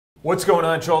What's going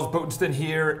on? Charles Botenston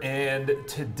here, and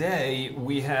today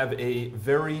we have a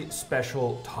very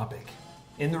special topic.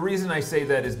 And the reason I say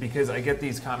that is because I get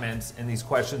these comments and these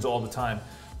questions all the time.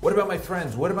 What about my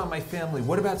friends? What about my family?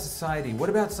 What about society?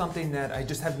 What about something that I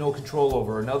just have no control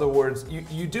over? In other words,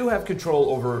 you do have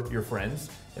control over your friends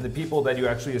and the people that you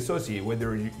actually associate,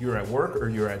 whether you're at work or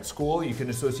you're at school, you can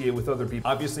associate with other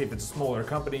people. Obviously, if it's a smaller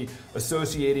company,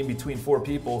 associating between 4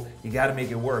 people, you gotta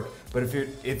make it work. But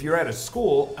if you're at a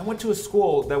school, I went to a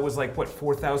school that was like, what,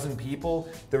 4,000 people?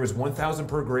 There was 1,000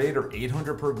 per grade or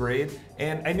 800 per grade,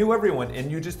 and I knew everyone, and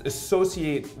you just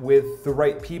associate with the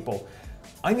right people.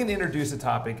 I'm going to introduce a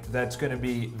topic that's going to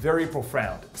be very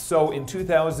profound. So in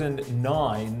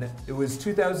 2009,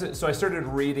 so I started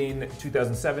reading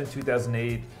 2007,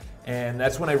 2008, and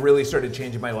that's when I really started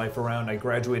changing my life around. I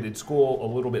graduated school a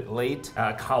little bit late,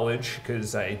 college,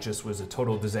 because I just was a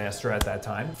total disaster at that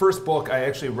time. First book I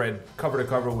actually read cover to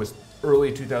cover was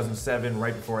early 2007,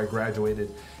 right before I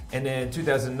graduated. And then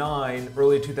 2009,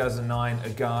 early 2009, a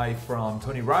guy from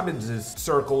Tony Robbins'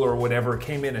 circle or whatever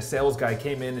came in, a sales guy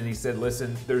came in and he said,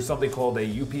 listen, there's something called a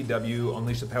UPW,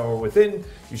 Unleash the Power Within.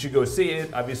 You should go see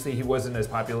it. Obviously, he wasn't as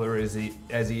popular as he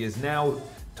is now.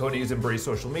 Tony's embraced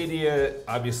social media,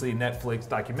 obviously Netflix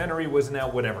documentary wasn't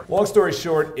out, whatever. Long story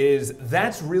short is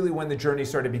that's really when the journey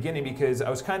started beginning, because I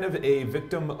was kind of a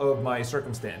victim of my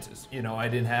circumstances. You know, I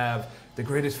didn't have the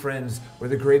greatest friends or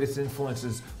the greatest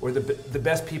influences or the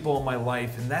best people in my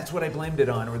life, and that's what I blamed it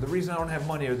on, or the reason I don't have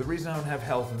money, or the reason I don't have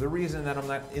health, or the reason that I'm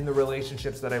not in the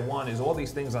relationships that I want is all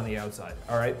these things on the outside,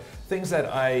 all right? Things that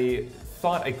I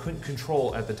thought I couldn't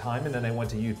control at the time, and then I went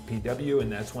to UPW,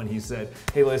 and that's when he said,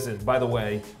 hey, listen, by the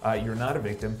way, you're not a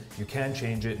victim, you can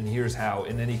change it, and here's how.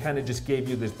 And then he kind of just gave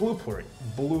you this blueprint.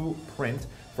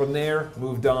 From there,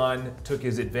 moved on, took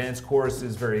his advanced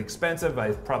courses, very expensive.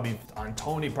 I probably, on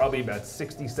Tony, probably about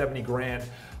 60, 70 grand.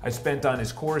 I spent on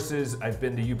his courses. I've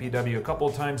been to UPW a couple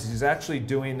of times. He's actually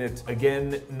doing it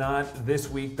again, not this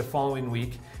week, the following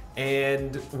week.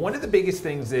 And one of the biggest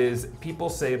things is people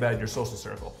say about your social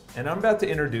circle. And I'm about to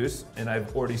introduce, and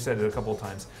I've already said it a couple of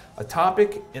times, a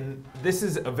topic, and this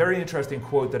is a very interesting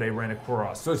quote that I ran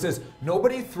across. So it says,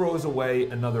 nobody throws away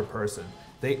another person.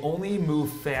 They only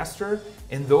move faster,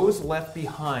 and those left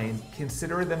behind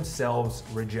consider themselves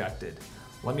rejected.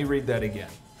 Let me read that again.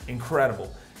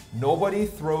 Incredible. Nobody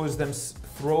throws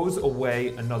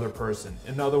away another person.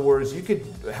 In other words, you could,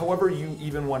 however you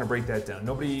even want to break that down.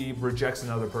 Nobody rejects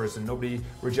another person. Nobody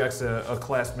rejects a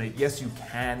classmate. Yes, you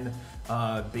can,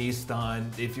 based on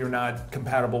if you're not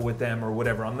compatible with them or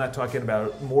whatever. I'm not talking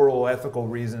about moral, ethical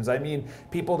reasons. I mean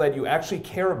people that you actually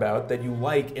care about, that you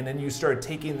like, and then you start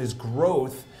taking this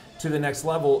growth to the next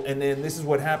level, and then this is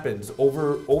what happens.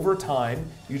 Over time,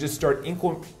 you just start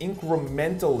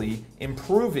incrementally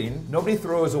improving. Nobody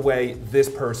throws away this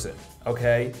person,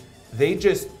 okay?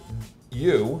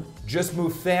 You just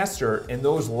move faster, and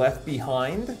those left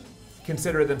behind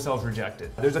consider themselves rejected.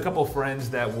 There's a couple of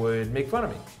friends that would make fun of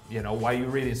me. You know, why are you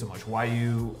reading so much? Why are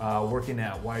you working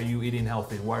out? Why are you eating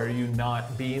healthy? Why are you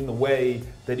not being the way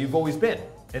that you've always been?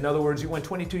 In other words, you went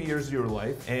 22 years of your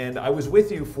life, and I was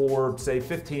with you for, say,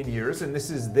 15 years, and this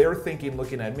is their thinking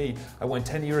looking at me. I went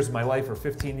 10 years of my life or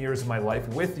 15 years of my life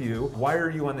with you. Why are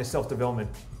you on this self-development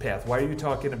path? Why are you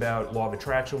talking about law of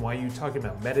attraction? Why are you talking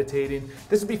about meditating?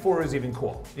 This is before it was even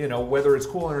cool. You know, whether it's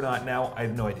cool or not now, I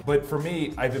have no idea. But for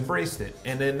me, I've embraced it.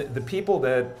 And then the people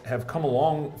that have come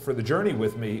along for the journey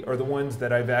with me are the ones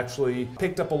that I've actually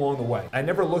picked up along the way. I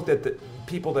never looked at the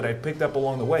people that I picked up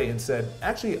along the way and said,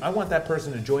 actually, I want that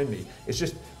person to join me. It's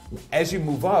just, as you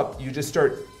move up, you just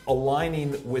start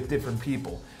aligning with different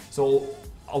people. So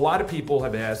a lot of people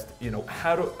have asked, you know,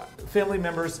 family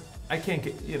members, I can't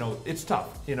get, you know, it's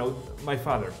tough. You know, my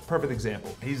father, perfect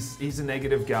example. He's a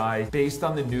negative guy based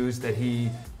on the news that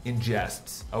he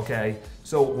ingests, okay?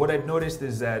 So what I've noticed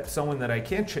is that someone that I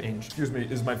can't change,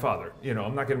 is my father. You know,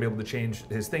 I'm not gonna be able to change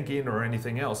his thinking or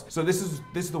anything else. So this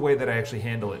is the way that I actually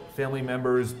handle it. Family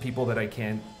members, people that I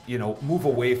can't, you know, move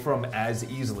away from as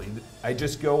easily. I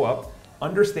just go up,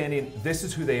 understanding this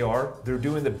is who they are, they're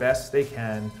doing the best they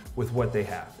can with what they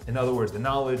have. In other words, the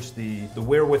knowledge, the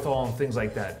wherewithal, and things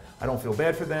like that. I don't feel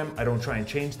bad for them, I don't try and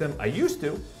change them. I used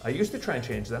to try and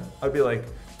change them. I'd be like,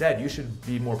 Dad, you should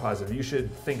be more positive, you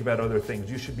should think about other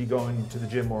things, you should be going to the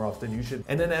gym more often, you should.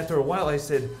 And then after a while I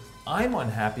said, I'm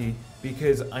unhappy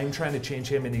because I'm trying to change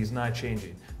him and he's not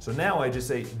changing. So now I just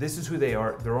say, this is who they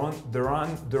are, they're on their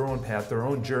own path, their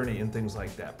own journey, and things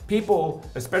like that. People,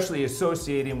 especially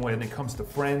associating when it comes to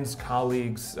friends,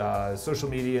 colleagues, social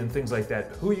media, and things like that,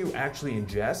 who you actually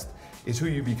ingest is who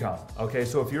you become. Okay,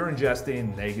 so if you're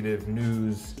ingesting negative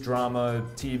news, drama,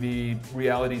 TV,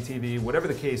 reality TV, whatever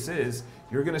the case is,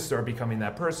 you're gonna start becoming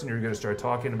that person, you're gonna start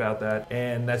talking about that,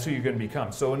 and that's who you're gonna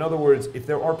become. So in other words, if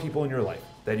there are people in your life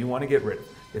that you wanna get rid of,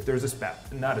 if there's a spouse,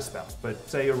 not a spouse, but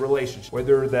say a relationship,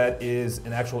 whether that is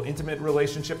an actual intimate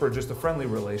relationship or just a friendly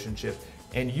relationship,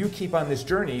 and you keep on this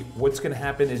journey, what's gonna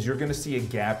happen is you're gonna see a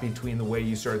gap between the way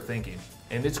you start thinking.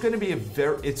 And it's gonna be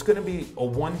a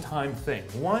one-time thing.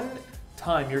 One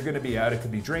time you're gonna be out, it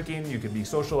could be drinking, you could be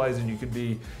socializing, you could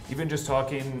be even just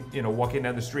talking, walking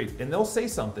down the street, and they'll say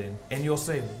something, and you'll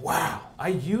say, wow, I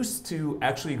used to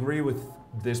actually agree with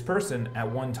this person at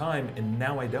one time, and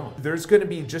now I don't. There's gonna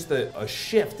be just a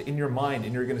shift in your mind,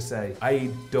 and you're gonna say, I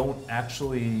don't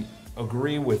actually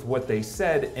agree with what they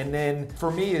said. And then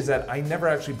for me is that I never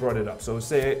actually brought it up. So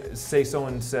say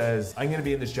someone says, I'm gonna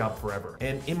be in this job forever.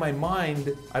 And in my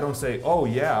mind, I don't say, oh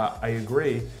yeah, I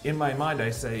agree. In my mind, I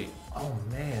say, oh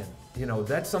man,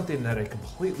 that's something that I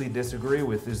completely disagree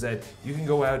with, is that you can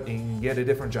go out and get a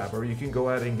different job, or you can go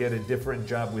out and get a different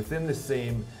job within the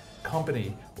same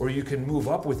company, or you can move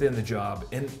up within the job,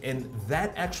 and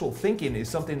that actual thinking is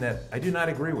something that I do not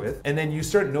agree with. And then you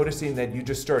start noticing that you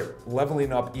just start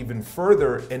leveling up even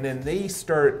further, and then they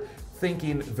start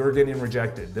thinking they're getting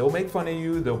rejected. They'll make fun of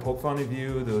you, they'll poke fun of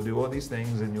you, they'll do all these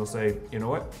things, and you'll say, you know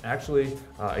what, actually,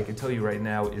 I can tell you right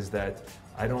now is that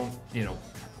I don't,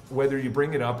 whether you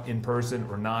bring it up in person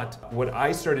or not, what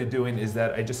I started doing is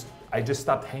that I just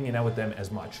stopped hanging out with them as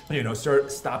much.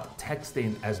 Stop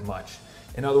texting as much.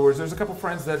 In other words, there's a couple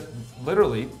friends that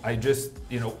literally I just,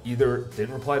 either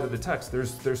didn't reply to the text.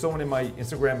 There's someone in my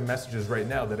Instagram messages right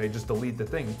now that I just delete the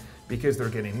thing because they're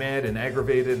getting mad and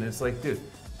aggravated, and it's like, dude,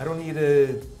 I don't need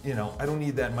I don't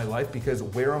need that in my life, because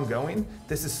where I'm going,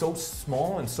 this is so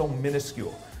small and so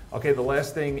minuscule. Okay, the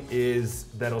last thing is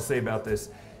that I'll say about this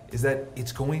is that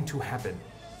it's going to happen.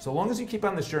 So long as you keep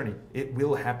on this journey, it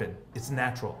will happen. It's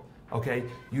natural. Okay,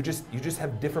 you just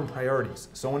have different priorities.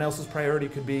 Someone else's priority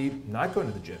could be not going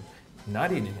to the gym,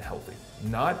 not eating healthy,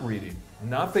 not reading,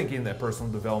 not thinking that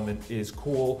personal development is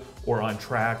cool or on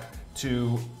track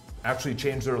to actually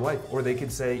change their life. Or they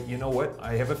could say, you know what,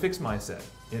 I have a fixed mindset,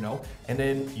 and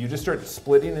then you just start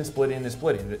splitting and splitting and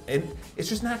splitting. And it's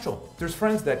just natural. There's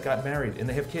friends that got married and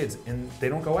they have kids and they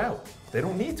don't go out. They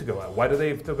don't need to go out. Why do they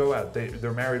have to go out?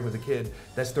 They're married with a kid.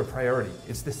 That's their priority.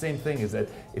 It's the same thing, is that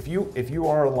if you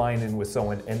are aligning with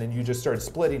someone and then you just start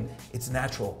splitting, it's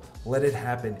natural. Let it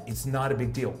happen. It's not a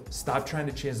big deal. Stop trying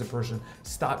to change the person.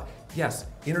 Yes,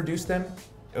 introduce them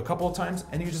a couple of times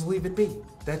and you just leave it be.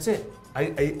 That's it. I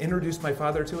introduced my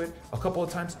father to it a couple of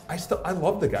times. I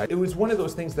love the guy. It was one of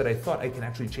those things that I thought I can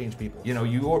actually change people.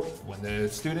 When the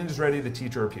student is ready, the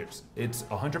teacher appears. It's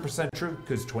 100% true,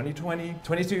 because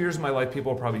 22 years of my life,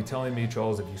 people are probably telling me,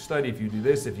 Charles, if you study, if you do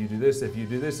this, if you do this, if you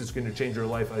do this, it's going to change your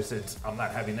life. I said, I'm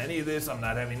not having any of this. I'm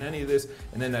not having any of this.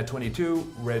 And then at 22,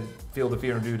 read Field of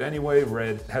Fear and Do It Anyway,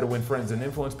 read How to Win Friends and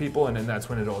Influence People, and then that's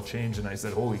when it all changed. And I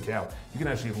said, holy cow, you can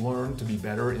actually learn to be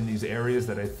better in these areas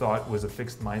that I thought was a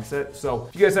fixed mindset. So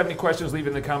if you guys have any questions, leave it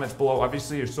in the comments below.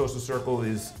 Obviously, your social circle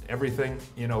is everything.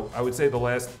 I would say the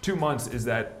last 2 months is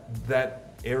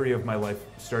that area of my life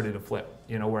started to flip,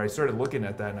 where I started looking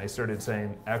at that and I started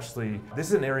saying, actually, this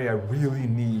is an area I really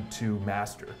need to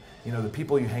master. The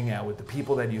people you hang out with, the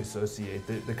people that you associate,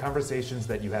 the conversations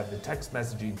that you have, the text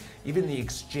messaging, even the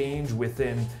exchange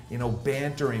within,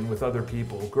 bantering with other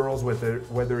people, girls,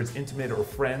 whether it's intimate or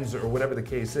friends or whatever the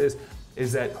case is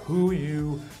that who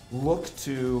you look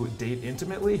to date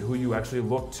intimately, who you actually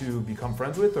look to become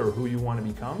friends with, or who you want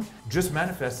to become, just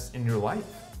manifests in your life.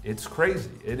 It's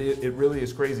crazy. It really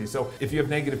is crazy. So if you have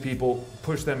negative people,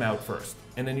 push them out first.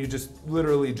 And then you just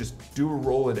literally just do a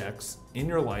Rolodex in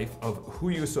your life of who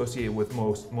you associate with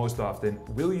most often.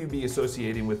 Will you be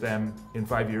associating with them in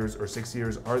 5 years or 6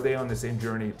 years? Are they on the same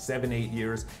journey, 7, 8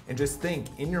 years? And just think,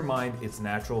 in your mind, it's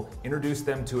natural. Introduce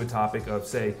them to a topic of,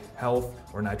 say, health,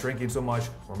 or not drinking so much,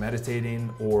 or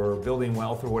meditating, or building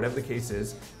wealth, or whatever the case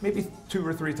is. Maybe 2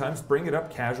 or 3 times, bring it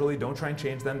up casually. Don't try and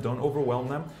change them. Don't overwhelm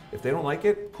them. If they don't like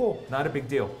it, cool, not a big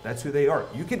deal. That's who they are.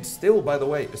 You can still, by the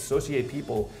way, associate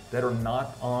people that are not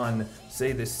on,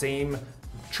 say, the same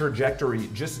trajectory.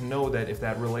 Just know that if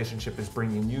that relationship is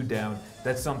bringing you down,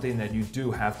 that's something that you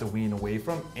do have to wean away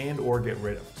from and or get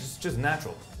rid of. It's just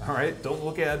natural, all right? Don't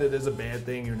look at it as a bad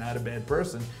thing. You're not a bad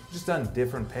person. You're just on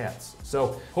different paths.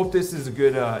 So hope this is a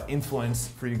good influence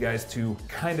for you guys to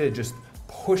kind of just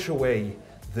push away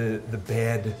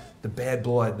the bad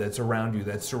blood that's around you,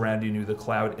 that's surrounding you, the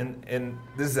cloud. And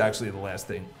this is actually the last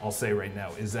thing I'll say right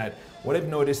now, is that what I've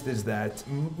noticed is that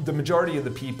the majority of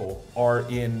the people are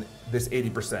in this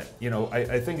 80%. You know,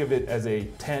 I think of it as a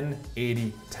 10,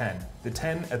 80, 10. The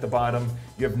 10 at the bottom,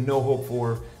 you have no hope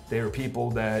for. They are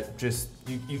people that just,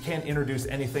 you can't introduce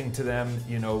anything to them,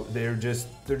 you know, they're just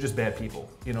bad people.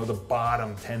 You know, the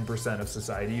bottom 10% of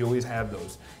society, you always have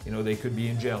those. You know, they could be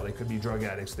in jail, they could be drug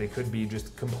addicts, they could be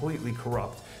just completely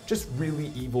corrupt, just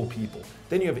really evil people.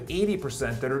 Then you have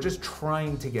 80% that are just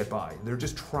trying to get by. They're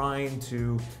just trying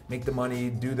to make the money,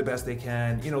 do the best they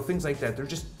can, you know, things like that.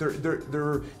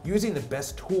 They're using the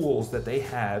best tools that they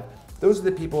have. Those are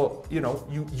the people, you know,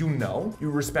 you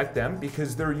respect them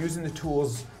because they're using the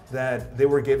tools that they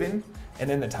were given. And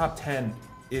then the top 10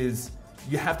 is,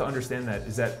 you have to understand that,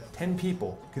 is that 10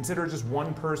 people, consider just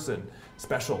one person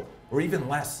special, or even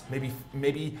less,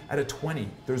 maybe out of 20,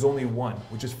 there's only one,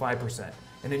 which is 5%.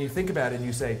 And then you think about it and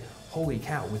you say, holy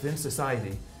cow, within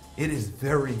society, it is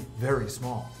very, very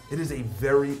small. It is a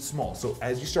very small. So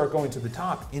as you start going to the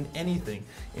top in anything,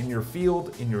 in your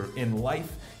field, in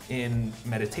life, in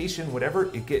meditation, whatever,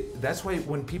 that's why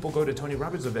when people go to Tony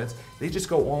Robbins events, they just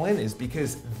go all in, is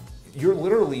because you're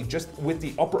literally just with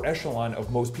the upper echelon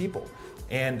of most people,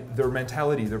 and their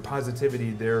mentality, their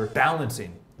positivity, their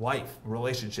balancing life,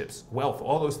 relationships, wealth,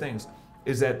 all those things,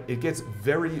 is that it gets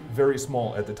very, very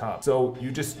small at the top. So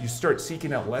you start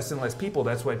seeking out less and less people.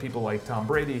 That's why people like Tom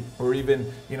Brady, or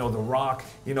even, you know, The Rock,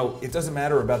 you know, it doesn't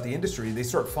matter about the industry. They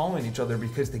start following each other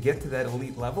because to get to that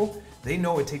elite level, they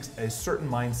know it takes a certain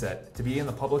mindset to be in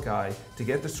the public eye, to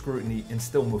get the scrutiny and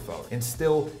still move forward, and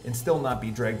still not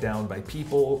be dragged down by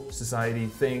people, society,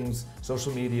 things,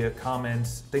 social media,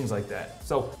 comments, things like that.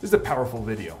 So this is a powerful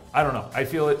video. I don't know, I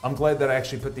feel it. I'm glad that I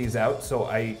actually put these out. So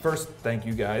I first thank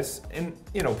you guys. And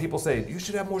you know, people say you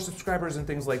should have more subscribers and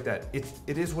things like that. It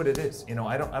is what it is. You know,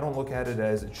 I don't look at it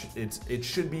as it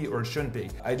should be or it shouldn't be.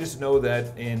 I just know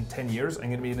that in 10 years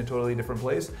I'm gonna be in a totally different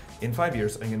place. In 5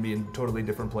 years I'm gonna be in a totally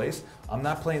different place. I'm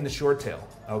not playing the short tail.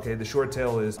 Okay, the short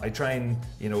tail is I try and,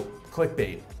 you know,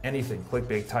 clickbait, anything,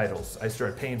 clickbait titles. I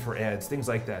start paying for ads, things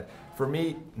like that. For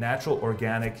me, natural,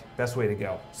 organic, best way to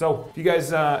go. So if you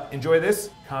guys enjoy this,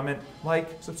 comment, like,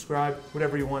 subscribe,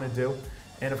 whatever you want to do.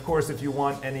 And of course, if you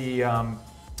want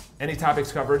any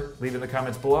topics covered, leave in the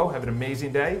comments below. Have an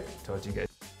amazing day. Talk to you guys.